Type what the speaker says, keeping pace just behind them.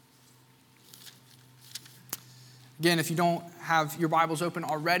Again, if you don't have your Bibles open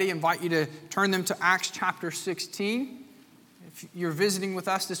already, I invite you to turn them to Acts chapter 16. If you're visiting with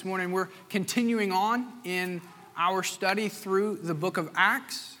us this morning, we're continuing on in our study through the book of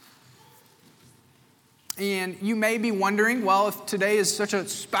Acts. And you may be wondering, well, if today is such a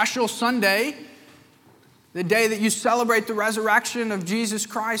special Sunday, the day that you celebrate the resurrection of Jesus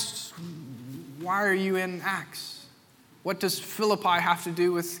Christ, why are you in Acts? What does Philippi have to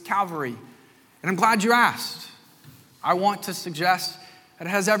do with Calvary? And I'm glad you asked. I want to suggest that it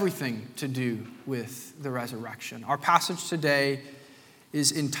has everything to do with the resurrection. Our passage today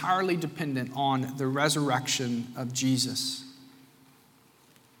is entirely dependent on the resurrection of Jesus.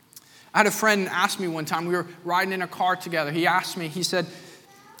 I had a friend ask me one time, we were riding in a car together. He asked me, he said,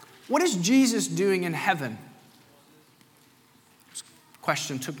 "What is Jesus doing in heaven?" This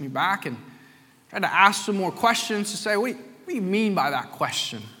question took me back and tried to ask some more questions to say, what do you mean by that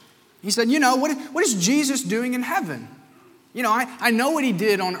question? He said, what is Jesus doing in heaven? I know what he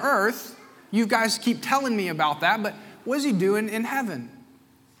did on earth. You guys keep telling me about that, but what is he doing in heaven?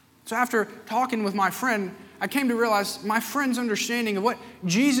 So after talking with my friend, I came to realize my friend's understanding of what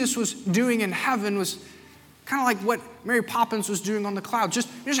Jesus was doing in heaven was kind of like what Mary Poppins was doing on the cloud, just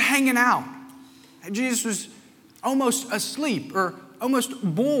hanging out. Jesus was almost asleep or almost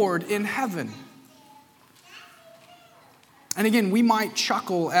bored in heaven. And again, we might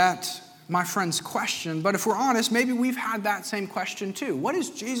chuckle at my friend's question, but if we're honest, maybe we've had that same question too. What is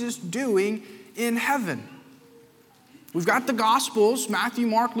Jesus doing in heaven? We've got the Gospels, Matthew,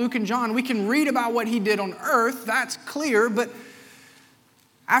 Mark, Luke, and John. We can read about what he did on earth, that's clear, but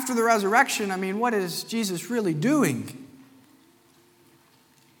after the resurrection, what is Jesus really doing?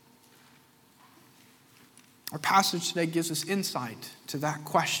 Our passage today gives us insight to that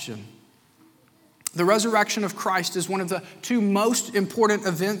question. The resurrection of Christ is one of the two most important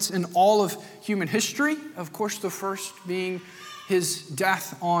events in all of human history. Of course, the first being his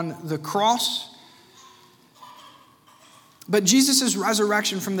death on the cross. But Jesus'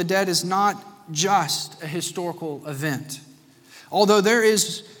 resurrection from the dead is not just a historical event. Although there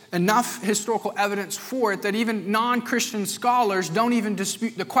is enough historical evidence for it that even non-Christian scholars don't even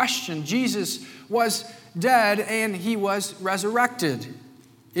dispute the question. Jesus was dead and he was resurrected.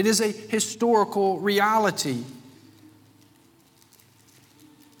 It is a historical reality.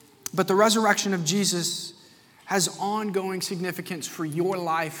 But the resurrection of Jesus has ongoing significance for your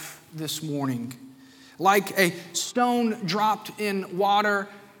life this morning. Like a stone dropped in water,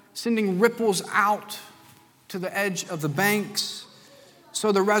 sending ripples out to the edge of the banks,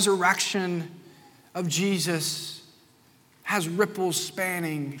 so the resurrection of Jesus has ripples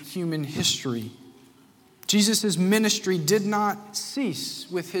spanning human history. Jesus' ministry did not cease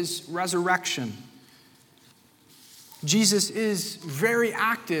with his resurrection. Jesus is very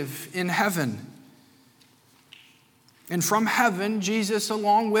active in heaven. And from heaven, Jesus,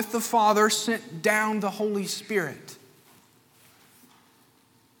 along with the Father, sent down the Holy Spirit.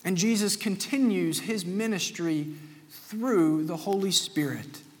 And Jesus continues his ministry through the Holy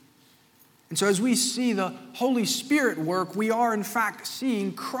Spirit. And so as we see the Holy Spirit work, we are in fact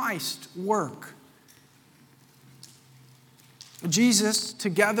seeing Christ work. Jesus,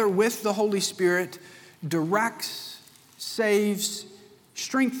 together with the Holy Spirit, directs, saves,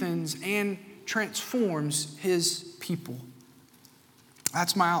 strengthens, and transforms his people.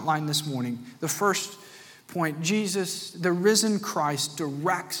 That's my outline this morning. The first point, Jesus, the risen Christ,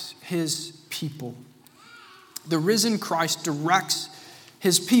 directs his people. The risen Christ directs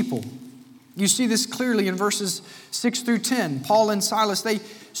his people. You see this clearly in verses 6 through 10. Paul and Silas, they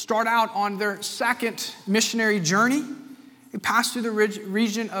start out on their second missionary journey. They pass through the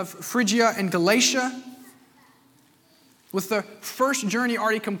region of Phrygia and Galatia. With the first journey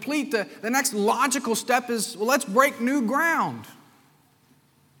already complete, the next logical step is, let's break new ground.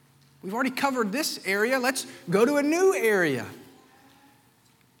 We've already covered this area. Let's go to a new area.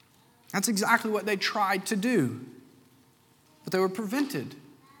 That's exactly what they tried to do. But they were prevented.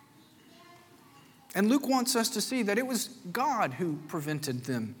 And Luke wants us to see that it was God who prevented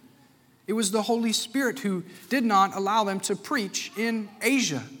them. It was the Holy Spirit who did not allow them to preach in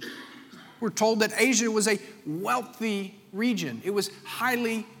Asia. We're told that Asia was a wealthy region. It was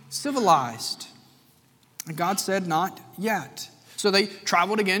highly civilized. And God said, not yet. So they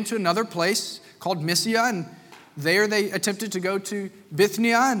traveled again to another place called Mysia, and there they attempted to go to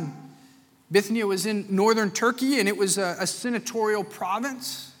Bithynia. And Bithynia was in northern Turkey, and it was a senatorial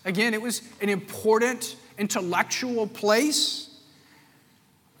province. Again, it was an important intellectual place.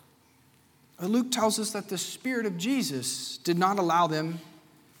 Luke tells us that the Spirit of Jesus did not allow them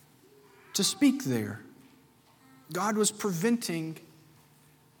to speak there. God was preventing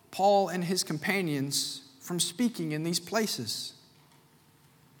Paul and his companions from speaking in these places.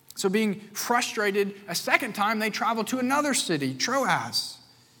 So being frustrated a second time, they travel to another city, Troas.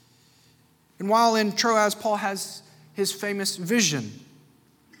 And while in Troas, Paul has his famous vision.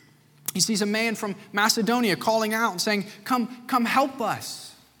 He sees a man from Macedonia calling out and saying, come help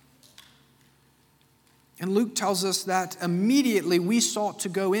us. And Luke tells us that immediately we sought to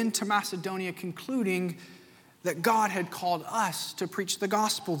go into Macedonia, concluding that God had called us to preach the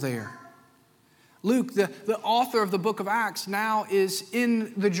gospel there. Luke, the author of the book of Acts, now is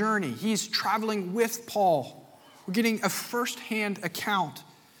in the journey. He's traveling with Paul. We're getting a firsthand account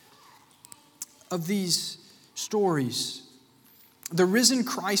of these stories. The risen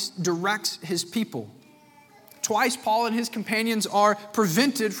Christ directs his people. Twice, Paul and his companions are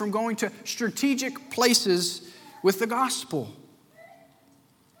prevented from going to strategic places with the gospel.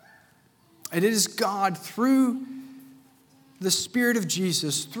 And it is God, through the Spirit of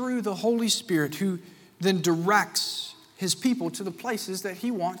Jesus, through the Holy Spirit, who then directs his people to the places that he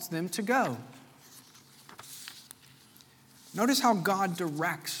wants them to go. Notice how God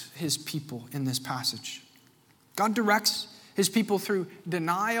directs his people in this passage. God directs his people through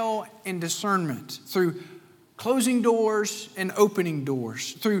denial and discernment, through closing doors and opening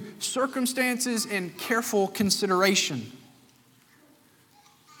doors, through circumstances and careful consideration.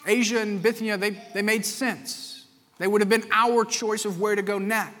 Asia and Bithynia, they made sense. They would have been our choice of where to go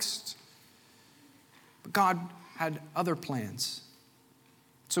next. But God had other plans.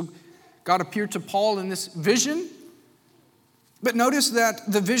 So God appeared to Paul in this vision. But notice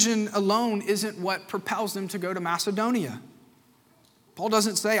that the vision alone isn't what propels them to go to Macedonia. Paul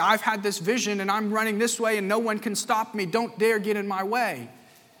doesn't say, I've had this vision and I'm running this way and no one can stop me. Don't dare get in my way.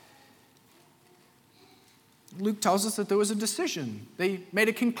 Luke tells us that there was a decision. They made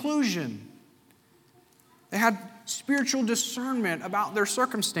a conclusion. They had spiritual discernment about their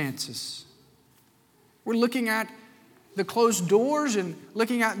circumstances. We're looking at the closed doors and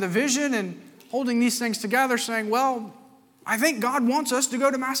looking at the vision and holding these things together, saying, well, I think God wants us to go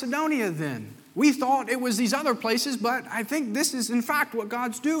to Macedonia then. We thought it was these other places, but I think this is in fact what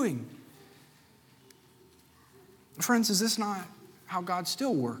God's doing. Friends, is this not how God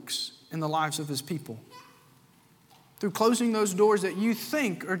still works in the lives of his people? Through closing those doors that you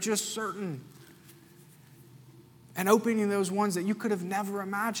think are just certain and opening those ones that you could have never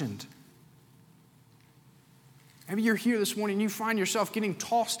imagined. Maybe you're here this morning and you find yourself getting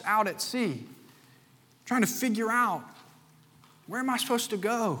tossed out at sea, trying to figure out, where am I supposed to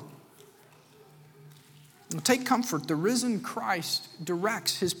go? Well, take comfort. The risen Christ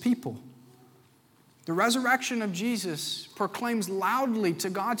directs his people. The resurrection of Jesus proclaims loudly to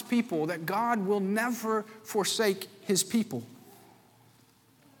God's people that God will never forsake his people.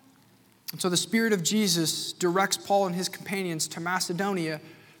 And so the Spirit of Jesus directs Paul and his companions to Macedonia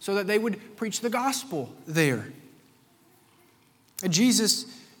so that they would preach the gospel there. And Jesus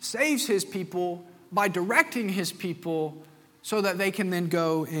saves his people by directing his people so that they can then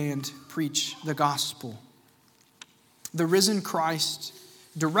go and preach the gospel. The risen Christ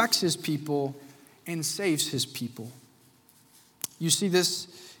directs his people and saves his people. You see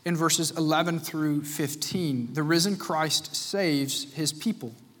this in verses 11 through 15. The risen Christ saves his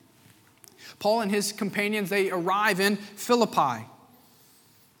people. Paul and his companions, they arrive in Philippi.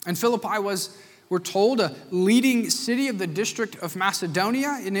 And Philippi was, we're told, a leading city of the district of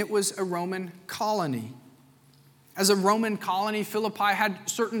Macedonia, and it was a Roman colony. As a Roman colony, Philippi had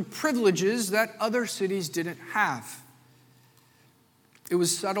certain privileges that other cities didn't have. It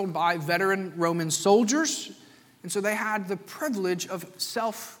was settled by veteran Roman soldiers, and so they had the privilege of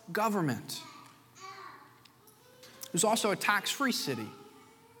self-government. It was also a tax-free city.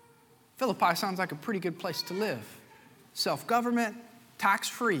 Philippi sounds like a pretty good place to live. Self-government,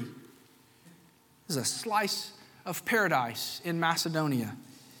 tax-free. This is a slice of paradise in Macedonia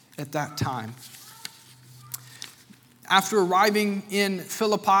at that time. After arriving in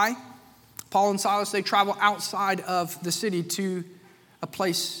Philippi, Paul and Silas, they travel outside of the city to a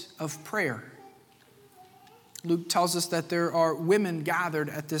place of prayer. Luke tells us that there are women gathered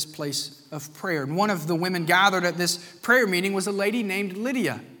at this place of prayer. And one of the women gathered at this prayer meeting was a lady named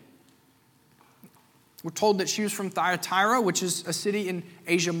Lydia. We're told that she was from Thyatira, which is a city in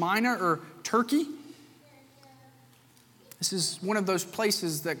Asia Minor or Turkey. This is one of those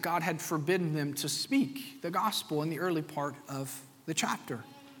places that God had forbidden them to speak the gospel in the early part of the chapter.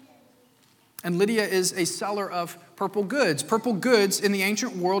 And Lydia is a seller of purple goods. Purple goods in the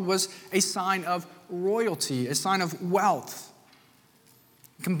ancient world was a sign of royalty, a sign of wealth.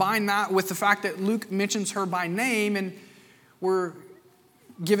 Combine that with the fact that Luke mentions her by name, and we're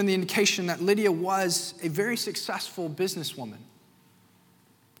given the indication that Lydia was a very successful businesswoman.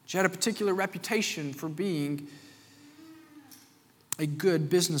 She had a particular reputation for being a good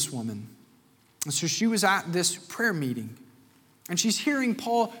businesswoman. And so she was at this prayer meeting, and she's hearing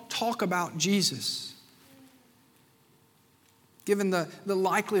Paul talk about Jesus. Given the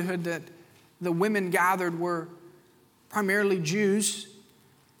likelihood that the women gathered were primarily Jews,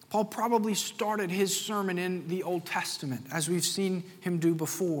 Paul probably started his sermon in the Old Testament, as we've seen him do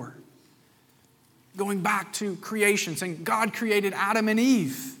before. Going back to creation, saying God created Adam and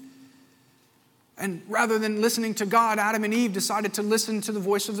Eve. And rather than listening to God, Adam and Eve decided to listen to the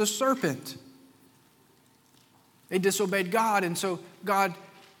voice of the serpent. They disobeyed God, and so God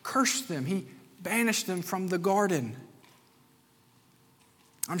cursed them. He banished them from the garden.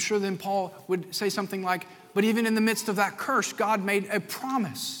 I'm sure then Paul would say something like, but even in the midst of that curse, God made a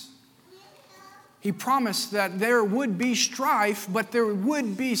promise. He promised that there would be strife, but there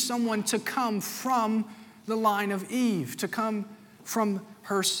would be someone to come from the line of Eve, to come from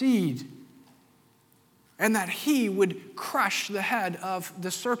her seed, and that he would crush the head of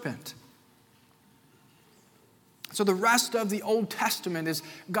the serpent. So the rest of the Old Testament is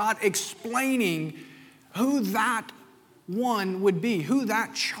God explaining who that one would be, who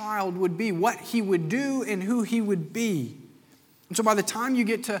that child would be, what he would do, and who he would be. And so by the time you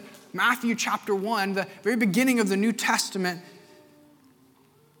get to Matthew chapter 1, the very beginning of the New Testament,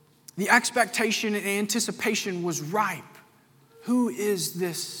 the expectation and anticipation was ripe. Who is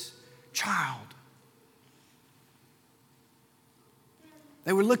this child?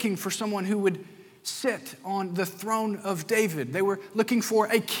 They were looking for someone who would sit on the throne of David. They were looking for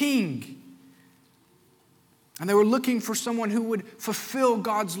a king. And they were looking for someone who would fulfill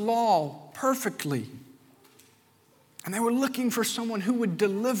God's law perfectly. And they were looking for someone who would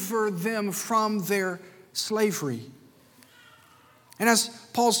deliver them from their slavery. And as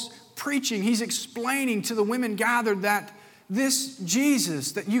Paul's preaching, he's explaining to the women gathered that this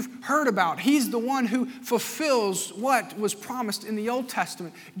Jesus that you've heard about, he's the one who fulfills what was promised in the Old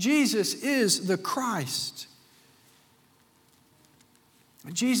Testament. Jesus is the Christ.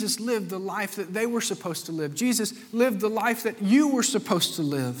 Jesus lived the life that they were supposed to live. Jesus lived the life that you were supposed to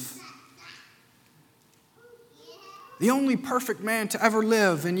live. The only perfect man to ever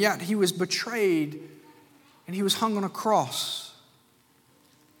live, and yet he was betrayed and he was hung on a cross.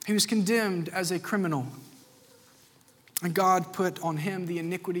 He was condemned as a criminal. And God put on him the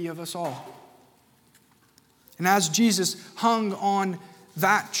iniquity of us all. And as Jesus hung on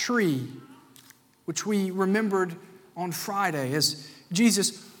that tree, which we remembered on Friday, as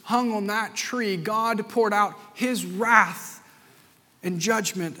Jesus hung on that tree, God poured out his wrath and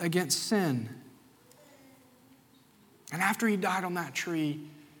judgment against sin. And after he died on that tree,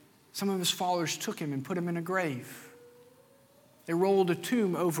 some of his followers took him and put him in a grave. They rolled a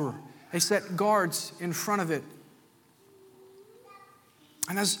tomb over. They set guards in front of it.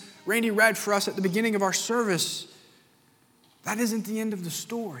 And as Randy read for us at the beginning of our service, that isn't the end of the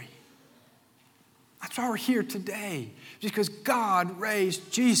story. That's why we're here today, because God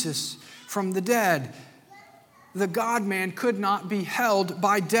raised Jesus from the dead. The God-man could not be held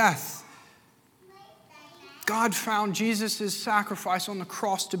by death. God found Jesus' sacrifice on the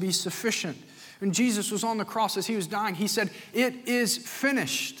cross to be sufficient. When Jesus was on the cross as he was dying, he said, "It is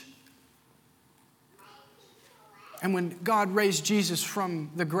finished." And when God raised Jesus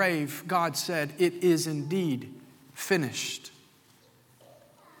from the grave, God said, "It is indeed finished."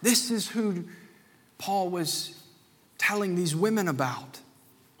 This is who Paul was telling these women about.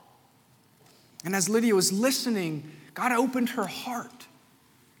 And as Lydia was listening, God opened her heart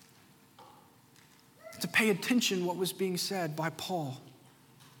to pay attention to what was being said by Paul.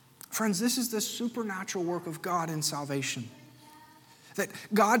 Friends, this is the supernatural work of God in salvation. That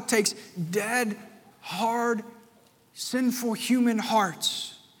God takes dead, hard, sinful human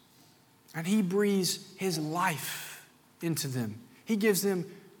hearts and he breathes his life into them. He gives them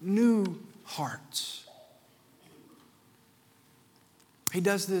new hearts. He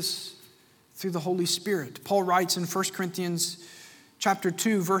does this through the Holy Spirit. Paul writes in 1 Corinthians chapter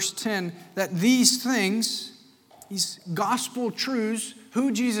 2, verse 10, that these things, these gospel truths, who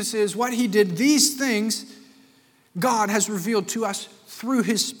Jesus is, what he did, these things God has revealed to us through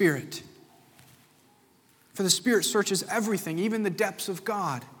his Spirit. For the Spirit searches everything, even the depths of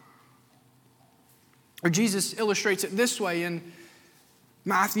God. Or Jesus illustrates it this way in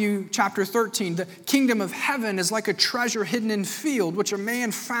Matthew chapter 13. The kingdom of heaven is like a treasure hidden in field, which a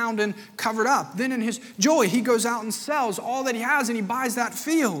man found and covered up. Then in his joy, he goes out and sells all that he has and he buys that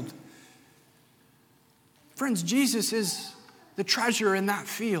field. Friends, Jesus is the treasure in that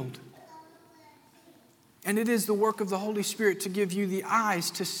field. And it is the work of the Holy Spirit to give you the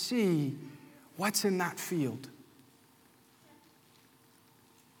eyes to see what's in that field.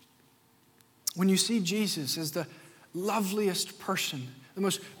 When you see Jesus as the loveliest person, the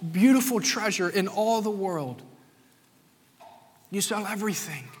most beautiful treasure in all the world, you sell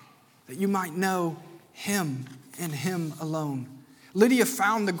everything that you might know him and him alone. Lydia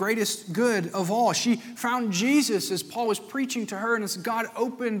found the greatest good of all. She found Jesus as Paul was preaching to her and as God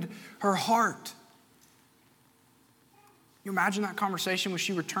opened her heart. You imagine that conversation when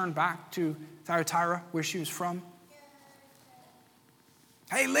she returned back to Thyatira, where she was from?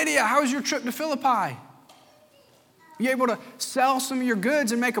 Hey, Lydia, how was your trip to Philippi? You able to sell some of your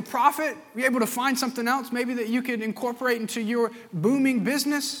goods and make a profit? You able to find something else maybe that you could incorporate into your booming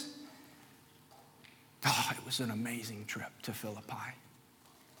business? Oh, it was an amazing trip to Philippi.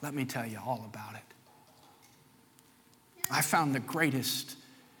 Let me tell you all about it. I found the greatest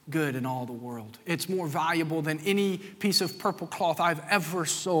good in all the world. It's more valuable than any piece of purple cloth I've ever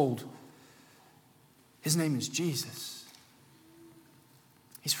sold. His name is Jesus.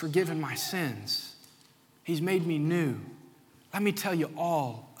 He's forgiven my sins. He's made me new. Let me tell you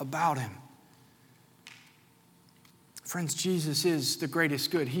all about him. Friends, Jesus is the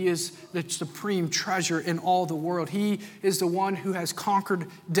greatest good. He is the supreme treasure in all the world. He is the one who has conquered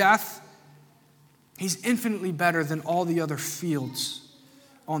death. He's infinitely better than all the other fields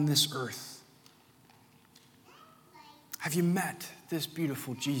on this earth. Have you met this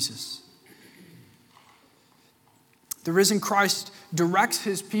beautiful Jesus? The risen Christ directs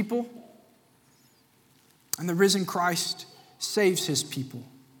his people, and the risen Christ saves his people.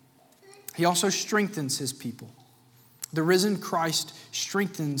 He also strengthens his people. The risen Christ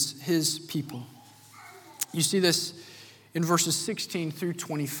strengthens his people. You see this in verses 16 through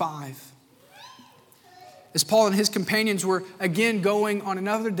 25. As Paul and his companions were again going on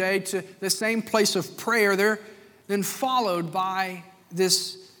another day to the same place of prayer, they're then followed by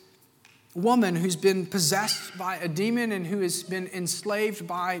this woman who's been possessed by a demon and who has been enslaved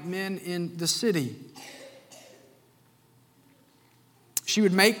by men in the city. She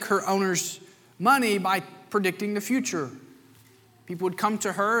would make her owners money by predicting the future. People would come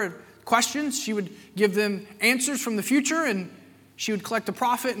to her with questions. She would give them answers from the future, and she would collect a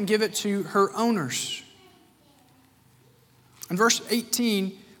profit and give it to her owners. In verse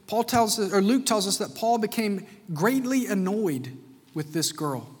 18, Luke tells us that Paul became greatly annoyed with this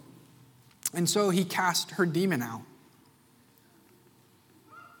girl, and so he cast her demon out.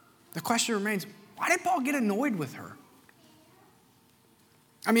 The question remains, why did Paul get annoyed with her?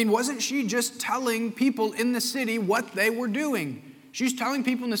 I mean, wasn't she just telling people in the city what they were doing? She's telling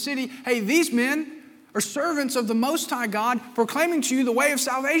people in the city, hey, these men are servants of the Most High God, proclaiming to you the way of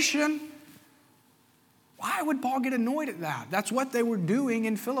salvation. Why would Paul get annoyed at that? That's what they were doing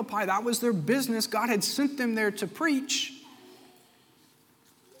in Philippi. That was their business. God had sent them there to preach.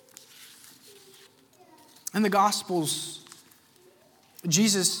 In the Gospels,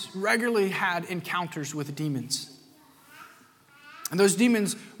 Jesus regularly had encounters with demons. And those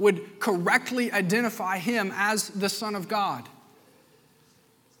demons would correctly identify him as the Son of God.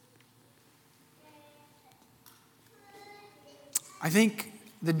 I think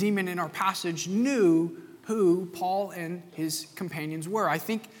the demon in our passage knew who Paul and his companions were. I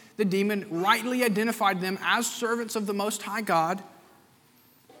think the demon rightly identified them as servants of the Most High God.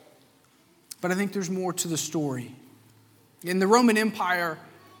 But I think there's more to the story. In the Roman Empire,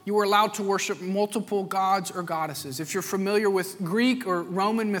 you were allowed to worship multiple gods or goddesses. If you're familiar with Greek or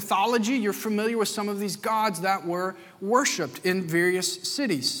Roman mythology, you're familiar with some of these gods that were worshipped in various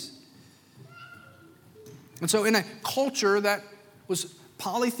cities. And so in a culture that was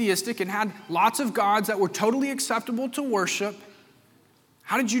polytheistic and had lots of gods that were totally acceptable to worship,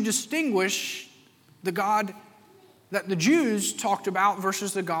 how did you distinguish the God that the Jews talked about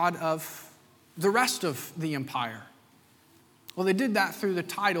versus the God of the rest of the empire? Well, they did that through the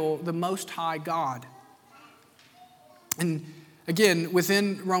title, the Most High God. And again,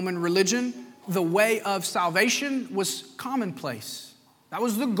 within Roman religion, the way of salvation was commonplace. That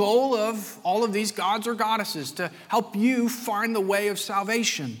was the goal of all of these gods or goddesses, to help you find the way of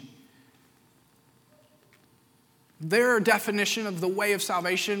salvation. Their definition of the way of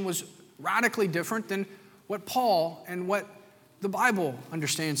salvation was radically different than what Paul and what the Bible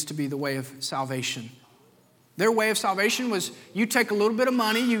understands to be the way of salvation. Their way of salvation was you take a little bit of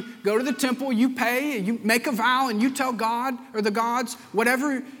money, you go to the temple, you pay, you make a vow, and you tell God or the gods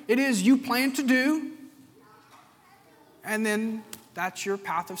whatever it is you plan to do. And then that's your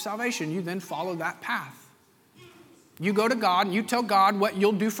path of salvation. You then follow that path. You go to God and you tell God what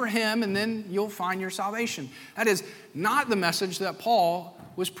you'll do for him, and then you'll find your salvation. That is not the message that Paul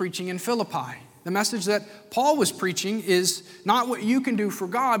was preaching in Philippi. The message that Paul was preaching is not what you can do for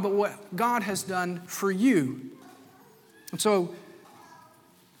God, but what God has done for you. And so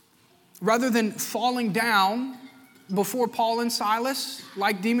rather than falling down before Paul and Silas,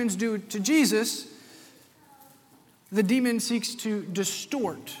 like demons do to Jesus, the demon seeks to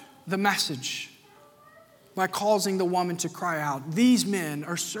distort the message by causing the woman to cry out. These men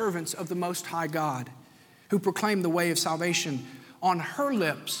are servants of the Most High God who proclaim the way of salvation. On her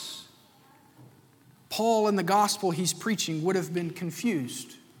lips, Paul and the gospel he's preaching would have been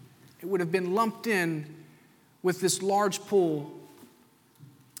confused. It would have been lumped in with this large pool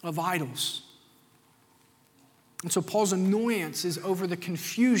of idols. And so Paul's annoyance is over the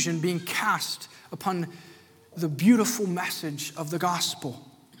confusion being cast upon the beautiful message of the gospel.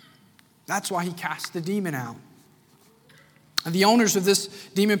 That's why he cast the demon out. And the owners of this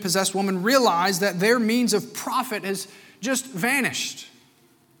demon-possessed woman realize that their means of profit has just vanished.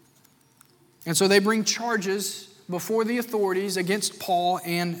 And so they bring charges before the authorities against Paul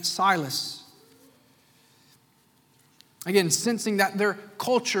and Silas. Again, sensing that their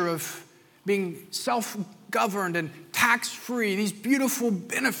culture of being self-governed and tax-free, these beautiful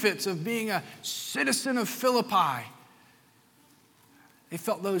benefits of being a citizen of Philippi, they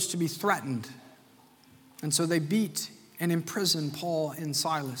felt those to be threatened. And so they beat and imprisoned Paul and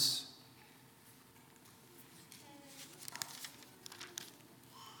Silas.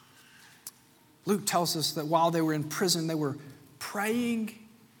 Luke tells us that while they were in prison, they were praying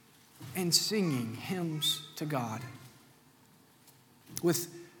and singing hymns to God. With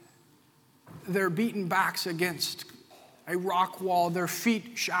their beaten backs against a rock wall, their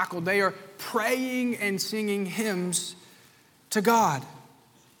feet shackled, they are praying and singing hymns to God.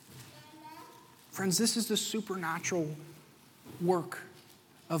 Friends, this is the supernatural work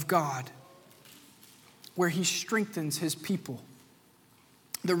of God, where He strengthens His people.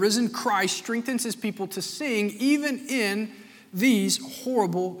 The risen Christ strengthens His people to sing even in these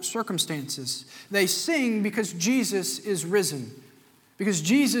horrible circumstances. They sing because Jesus is risen. Because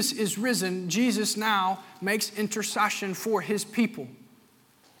Jesus is risen, Jesus now makes intercession for His people.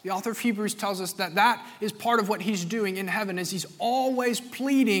 The author of Hebrews tells us that that is part of what He's doing in heaven, is He's always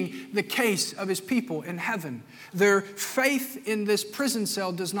pleading the case of His people in heaven. Their faith in this prison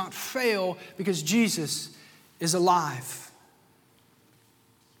cell does not fail because Jesus is alive.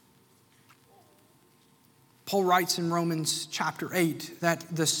 Paul writes in Romans chapter 8 that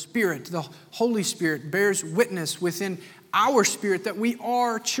the Spirit, the Holy Spirit, bears witness within our spirit that we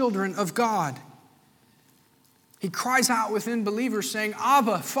are children of God. He cries out within believers saying,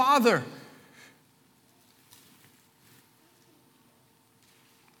 Abba, Father.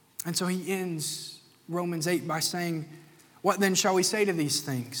 And so he ends Romans 8 by saying, what then shall we say to these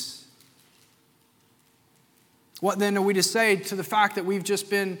things? What then are we to say to the fact that we've just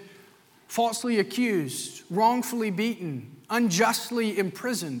been falsely accused, wrongfully beaten, unjustly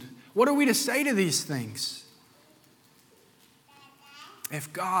imprisoned? What are we to say to these things?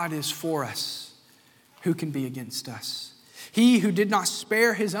 If God is for us, who can be against us? He who did not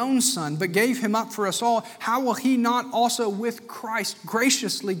spare His own Son, but gave Him up for us all, how will He not also with Christ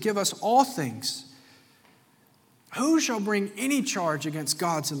graciously give us all things? Who shall bring any charge against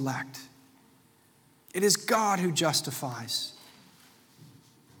God's elect? It is God who justifies.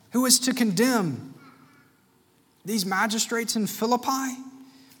 Who is to condemn? These magistrates in Philippi?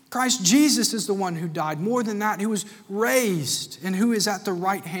 Christ Jesus is the one who died. More than that, who was raised and who is at the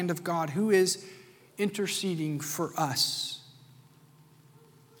right hand of God, who is interceding for us.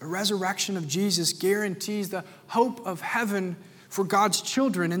 The resurrection of Jesus guarantees the hope of heaven for God's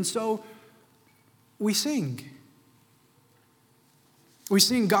children. And so we sing. We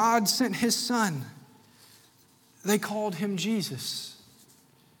sing, God sent His Son. They called Him Jesus.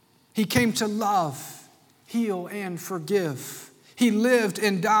 He came to love, heal, and forgive. He lived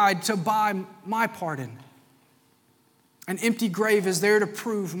and died to buy my pardon. An empty grave is there to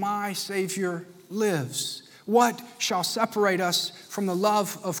prove my Savior lives. What shall separate us from the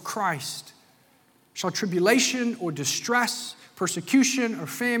love of Christ? Shall tribulation or distress, persecution or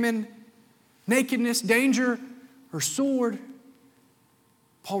famine, nakedness, danger, or sword?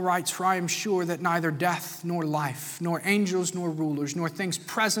 Paul writes, for I am sure that neither death nor life, nor angels nor rulers, nor things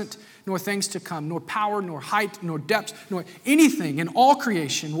present nor things to come, nor power, nor height, nor depth, nor anything in all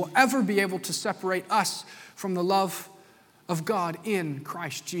creation will ever be able to separate us from the love of God in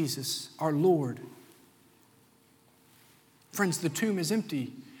Christ Jesus, our Lord. Friends, the tomb is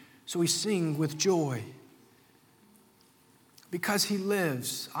empty, so we sing with joy. Because He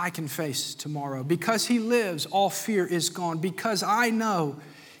lives, I can face tomorrow. Because He lives, all fear is gone. Because I know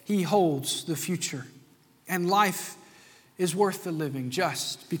He holds the future. And life is worth the living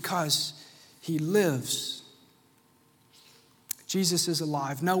just because He lives. Jesus is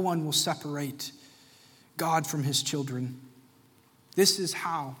alive. No one will separate God from His children. This is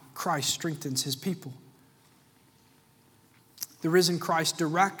how Christ strengthens his people. The risen Christ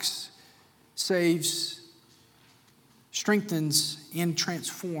directs, saves, strengthens, and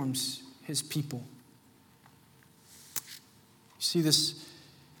transforms his people. You see this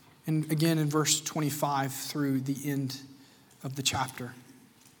again in verse 25 through the end of the chapter.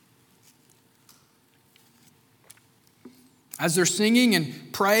 As they're singing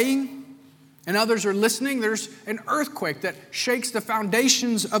and praying, and others are listening, there's an earthquake that shakes the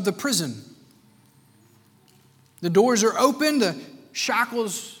foundations of the prison. The doors are open, the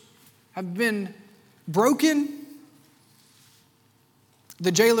shackles have been broken.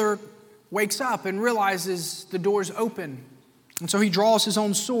 The jailer wakes up and realizes the door's open. And so he draws his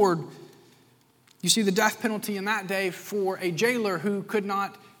own sword. You see, the death penalty in that day for a jailer who could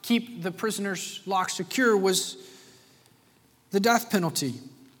not keep the prisoners locked secure was the death penalty.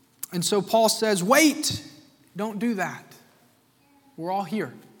 And so Paul says, wait, don't do that. We're all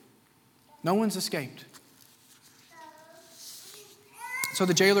here. No one's escaped. So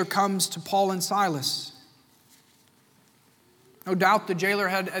the jailer comes to Paul and Silas. No doubt the jailer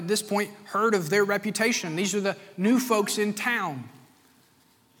had at this point heard of their reputation. These are the new folks in town.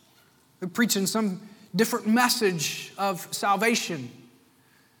 They're preaching some different message of salvation,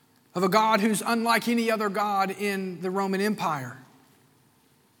 of a God who's unlike any other God in the Roman Empire.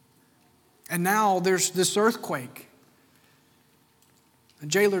 And now there's this earthquake. The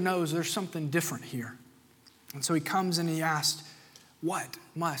jailer knows there's something different here. And so he comes and he asks, what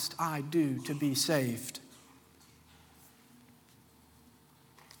must I do to be saved?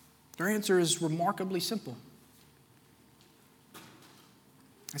 Their answer is remarkably simple.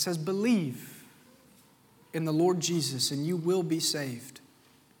 It says, believe in the Lord Jesus and you will be saved.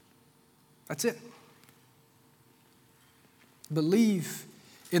 That's it. Believe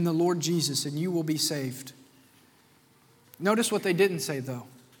in the Lord Jesus and you will be saved. Notice what they didn't say, though.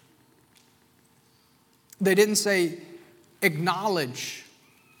 They didn't say, acknowledge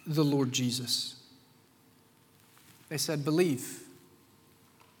the Lord Jesus. They said, believe.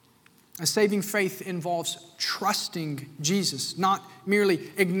 A saving faith involves trusting Jesus, not merely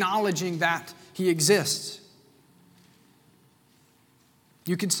acknowledging that he exists.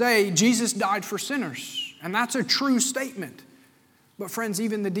 You could say Jesus died for sinners, and that's a true statement. But friends,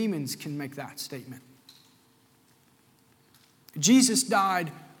 even the demons can make that statement. Jesus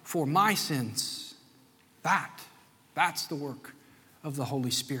died for my sins. That's the work of the Holy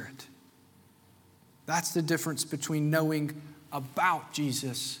Spirit. That's the difference between knowing about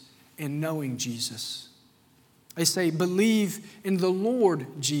Jesus and knowing Jesus. They say, believe in the Lord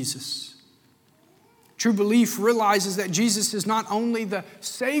Jesus. True belief realizes that Jesus is not only the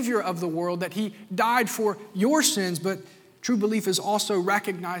Savior of the world, that he died for your sins, but true belief is also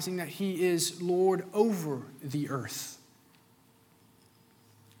recognizing that he is Lord over the earth.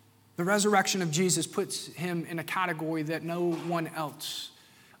 The resurrection of Jesus puts him in a category that no one else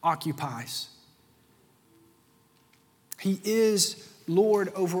occupies. He is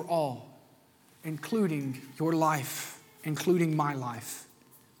Lord over all, including your life, including my life.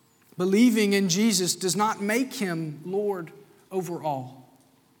 Believing in Jesus does not make him Lord over all.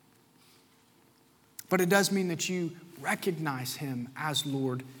 But it does mean that you recognize him as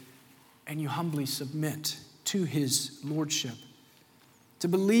Lord and you humbly submit to his lordship. To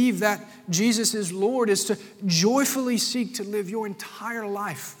believe that Jesus is Lord is to joyfully seek to live your entire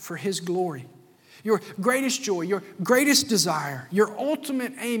life for his glory. Your greatest joy, your greatest desire, your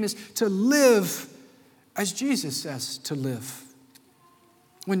ultimate aim is to live as Jesus says to live.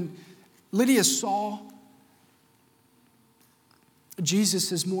 When Lydia saw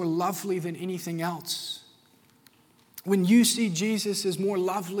Jesus as more lovely than anything else, when you see Jesus as more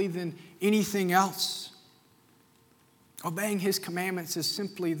lovely than anything else, obeying his commandments is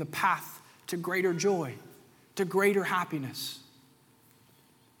simply the path to greater joy, to greater happiness.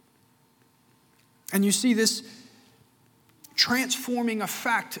 And you see this transforming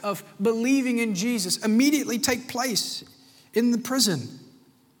effect of believing in Jesus immediately take place in the prison.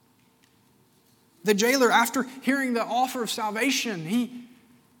 The jailer, after hearing the offer of salvation, he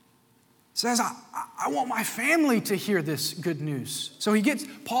says, I want my family to hear this good news. So he gets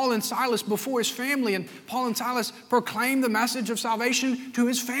Paul and Silas before his family, and Paul and Silas proclaim the message of salvation to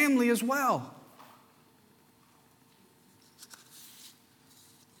his family as well.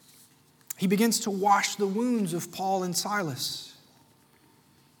 He begins to wash the wounds of Paul and Silas.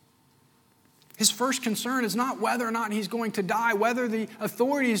 His first concern is not whether or not he's going to die, whether the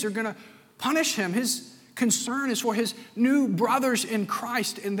authorities are going to punish him. His concern is for his new brothers in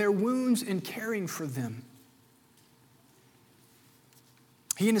Christ and their wounds and caring for them.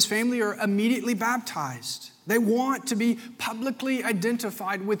 He and his family are immediately baptized. They want to be publicly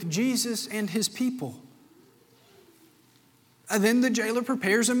identified with Jesus and his people. And then the jailer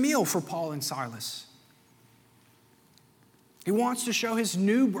prepares a meal for Paul and Silas. He wants to show his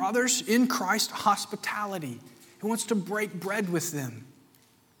new brothers in Christ hospitality. He wants to break bread with them.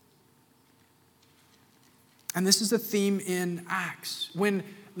 And this is a theme in Acts. When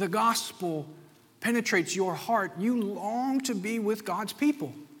the gospel penetrates your heart, you long to be with God's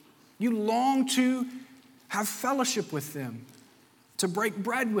people. You long to have fellowship with them, to break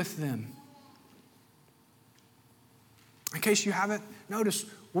bread with them. In case you haven't noticed,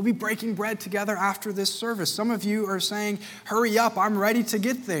 we'll be breaking bread together after this service. Some of you are saying, hurry up, I'm ready to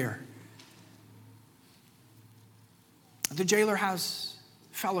get there. The jailer has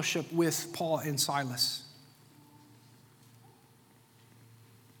fellowship with Paul and Silas.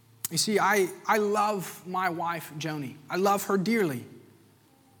 You see, I love my wife, Joni. I love her dearly.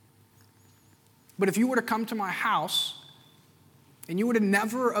 But if you were to come to my house and you would have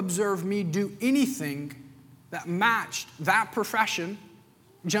never observed me do anything that matched that profession,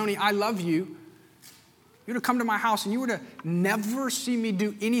 Joni, I love you. You would have come to my house and you would have never seen me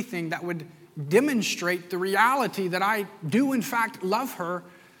do anything that would demonstrate the reality that I do in fact love her.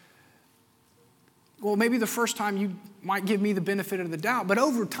 Well, maybe the first time you might give me the benefit of the doubt, but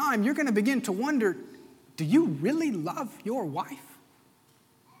over time you're going to begin to wonder, do you really love your wife?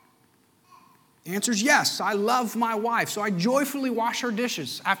 The answer is yes, I love my wife, so I joyfully wash her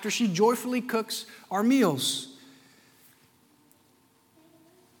dishes after she joyfully cooks our meals.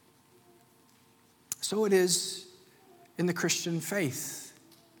 So it is in the Christian faith.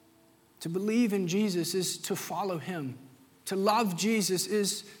 To believe in Jesus is to follow him. To love Jesus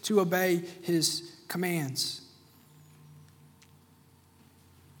is to obey his commands.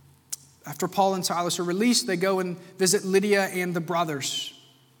 After Paul and Silas are released, they go and visit Lydia and the brothers.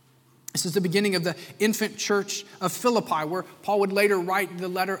 This is the beginning of the infant church of Philippi, where Paul would later write the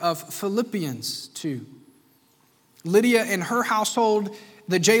letter of Philippians to. Lydia and her household,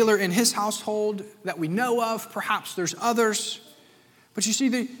 the jailer in his household that we know of, perhaps there's others. But you see,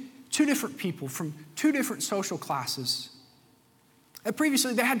 the two different people from two different social classes. And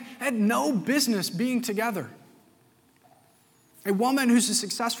previously, they had no business being together. A woman who's a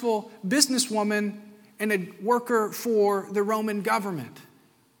successful businesswoman and a worker for the Roman government.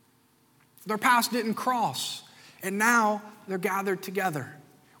 Their paths didn't cross, and now they're gathered together,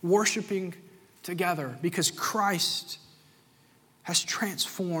 worshiping together because Christ has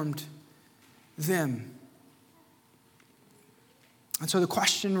transformed them. And so the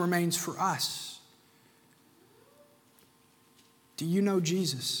question remains for us. Do you know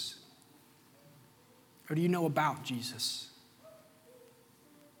Jesus? Or do you know about Jesus?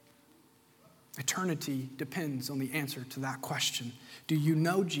 Eternity depends on the answer to that question. Do you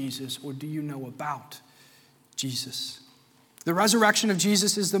know Jesus or do you know about Jesus? The resurrection of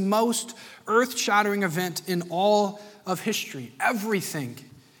Jesus is the most earth-shattering event in all of history. Everything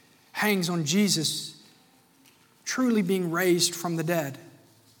hangs on Jesus truly being raised from the dead.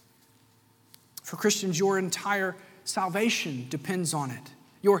 For Christians, your entire salvation depends on it.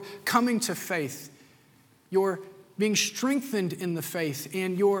 Your coming to faith, your being strengthened in the faith,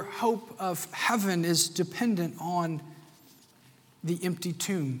 and your hope of heaven is dependent on the empty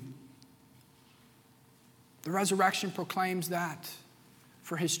tomb. The resurrection proclaims that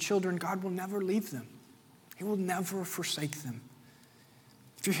for his children, God will never leave them. He will never forsake them.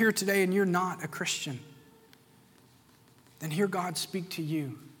 If you're here today and you're not a Christian, then hear God speak to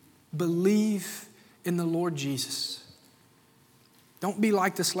you. Believe in the Lord Jesus. Don't be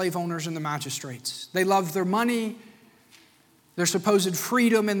like the slave owners and the magistrates. They loved their money, their supposed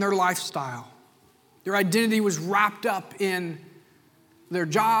freedom, and their lifestyle. Their identity was wrapped up in their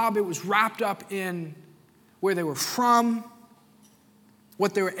job. It was wrapped up in where they were from,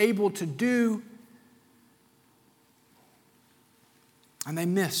 what they were able to do. And they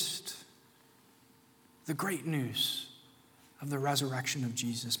missed the great news of the resurrection of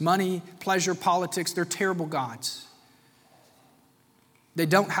Jesus. Money, pleasure, politics, they're terrible gods. They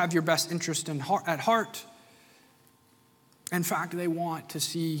don't have your best interest at heart. In fact, they want to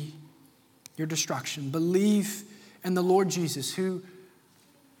see your destruction. Believe in the Lord Jesus, who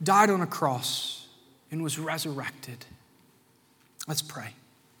died on a cross and was resurrected. Let's pray.